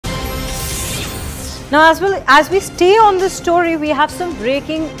Now, as well as we stay on this story, we have some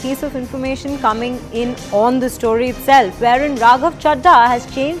breaking piece of information coming in on the story itself, wherein Raghav Chadha has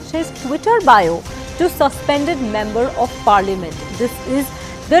changed his Twitter bio to suspended member of parliament. This is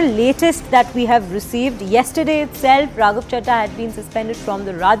the latest that we have received. Yesterday itself, Raghav Chadha had been suspended from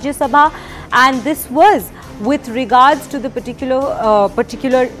the Rajya Sabha, and this was with regards to the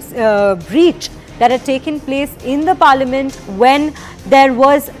particular breach that had taken place in the parliament when there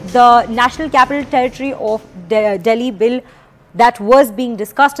was the National Capital Territory of Delhi bill that was being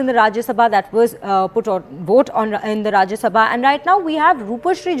discussed in the Rajya Sabha, that was put on vote on in the Rajya Sabha. And right now we have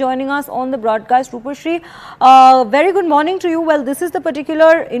Rupashri joining us on the broadcast. Rupashri, very good morning to you. Well, this is the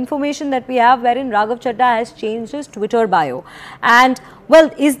particular information that we have wherein Raghav Chadha has changed his Twitter bio. And well,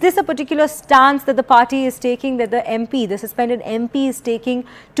 is this a particular stance that the party is taking, that the suspended MP is taking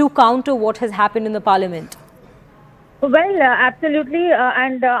to counter what has happened in the parliament? Well, absolutely.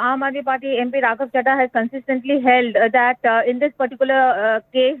 And Aam Aadmi Party MP Raghav Chadha has consistently held that in this particular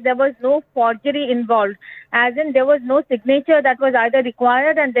case, there was no forgery involved, as in there was no signature that was either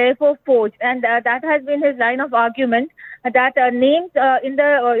required and therefore forged. And that has been his line of argument, that names in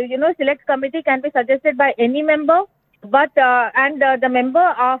the select committee can be suggested by any member. But the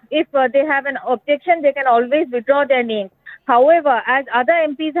member, if they have an objection, they can always withdraw their name. However, as other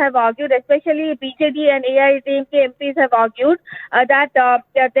MPs have argued, especially BJD and AIADMK MPs have argued that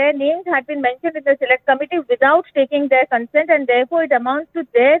their names had been mentioned in the select committee without taking their consent, and therefore it amounts to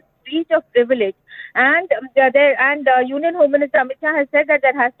their breach of privilege. And Union Home Minister Amit Shah has said that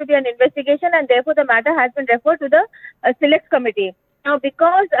there has to be an investigation, and therefore the matter has been referred to the select committee. Now,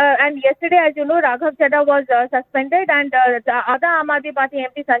 because, and yesterday, as you know, Raghav Chadha was suspended, and the other Aam Aadmi Party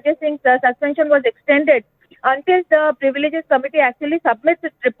MP Sanjay Singh's suspension was extended until the Privileges Committee actually submits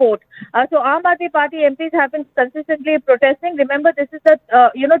its report. So Aam Aadmi Party MPs have been consistently protesting. Remember, this is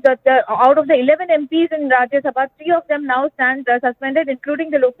out of the 11 MPs in Rajya Sabha, 3 of them now stand suspended, including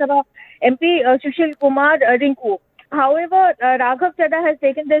the Lok Sabha MP Sushil Kumar Rinku. However, Raghav Chadha has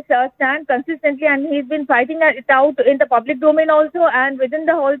taken this stand consistently, and he's been fighting it out in the public domain also and within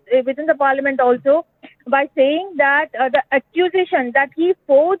the parliament also, by saying that the accusation that he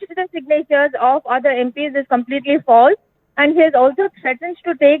forged the signatures of other MPs is completely false, and he has also threatened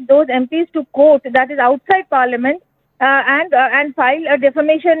to take those MPs to court, that is outside parliament, and file a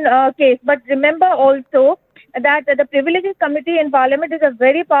defamation case. But remember also that the Privileges Committee in Parliament is a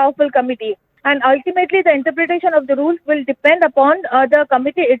very powerful committee, and ultimately the interpretation of the rules will depend upon the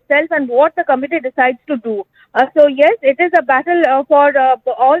committee itself and what the committee decides to do. So yes, it is a battle for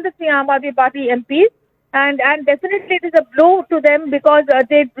all the 3 Aam Aadmi Party MPs, and definitely it is a blow to them, because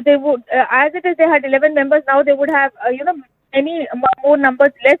they would, as it is, they had 11 members, now they would have many more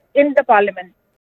numbers less in the parliament.